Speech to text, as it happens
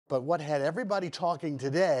But what had everybody talking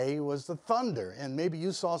today was the thunder, and maybe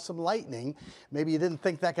you saw some lightning. Maybe you didn't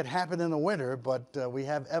think that could happen in the winter, but we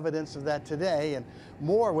have evidence of that today, and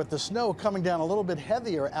more with the snow coming down a little bit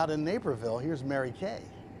heavier out in Naperville. Here's Mary Kay.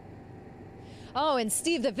 Oh, and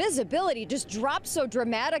Steve, the visibility just drops so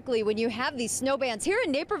dramatically when you have these snow bands. Here in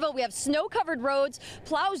Naperville, we have snow-covered roads.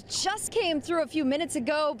 Plows just came through a few minutes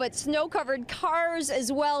ago, but snow-covered cars as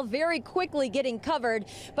well, very quickly getting covered.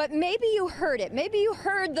 But maybe you heard it. Maybe you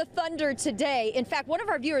heard the thunder today. In fact, one of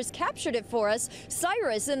our viewers captured it for us,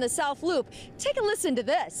 Cyrus in the South Loop. Take a listen to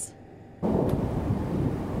this.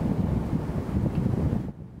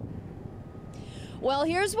 Well,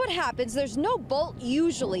 here's what happens. There's no bolt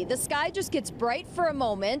usually. The sky just gets bright for a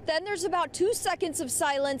moment, then there's about 2 seconds of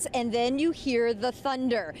silence, and then you hear the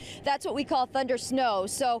thunder. That's what we call thunder snow.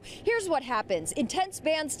 So here's what happens. Intense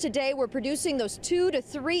bands today were producing those 2 to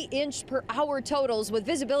 3 inch per hour totals with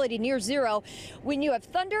visibility near zero. When you have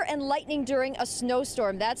thunder and lightning during a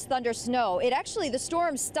snowstorm, that's thunder snow. The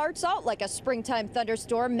storm starts out like a springtime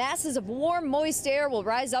thunderstorm. Masses of warm, moist air will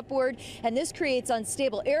rise upward, and this creates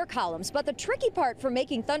unstable air columns. But the tricky part for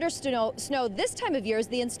making thunder snow this time of year is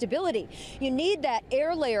the instability. You need that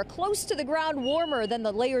air layer close to the ground, warmer than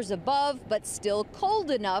the layers above, but still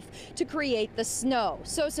cold enough to create the snow.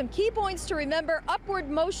 So some key points to remember: upward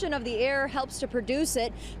motion of the air helps to produce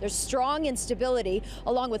it. There's strong instability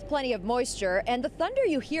along with plenty of moisture, and the thunder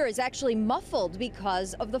you hear is actually muffled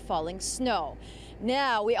because of the falling snow.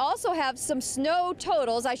 Now, we also have some snow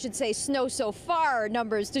totals, I should say snow so far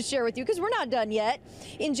numbers to share with you, because we're not done yet.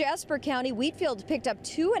 In Jasper County, Wheatfield picked up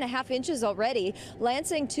 2.5 inches already.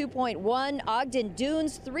 Lansing 2.1, Ogden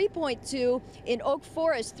Dunes 3.2, in Oak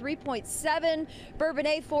Forest 3.7,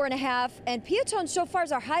 Bourbonnais 4.5, and Peatone so far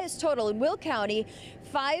is our highest total in Will County,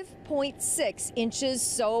 5.6 inches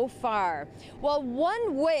so far. Well,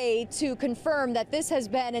 one way to confirm that this has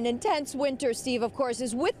been an intense winter, Steve, of course,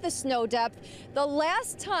 is with the snow depth. The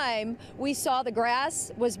last time we saw the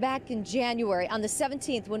grass was back in January on the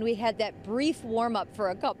 17th when we had that brief warm up for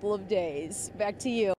a couple of days. Back to you.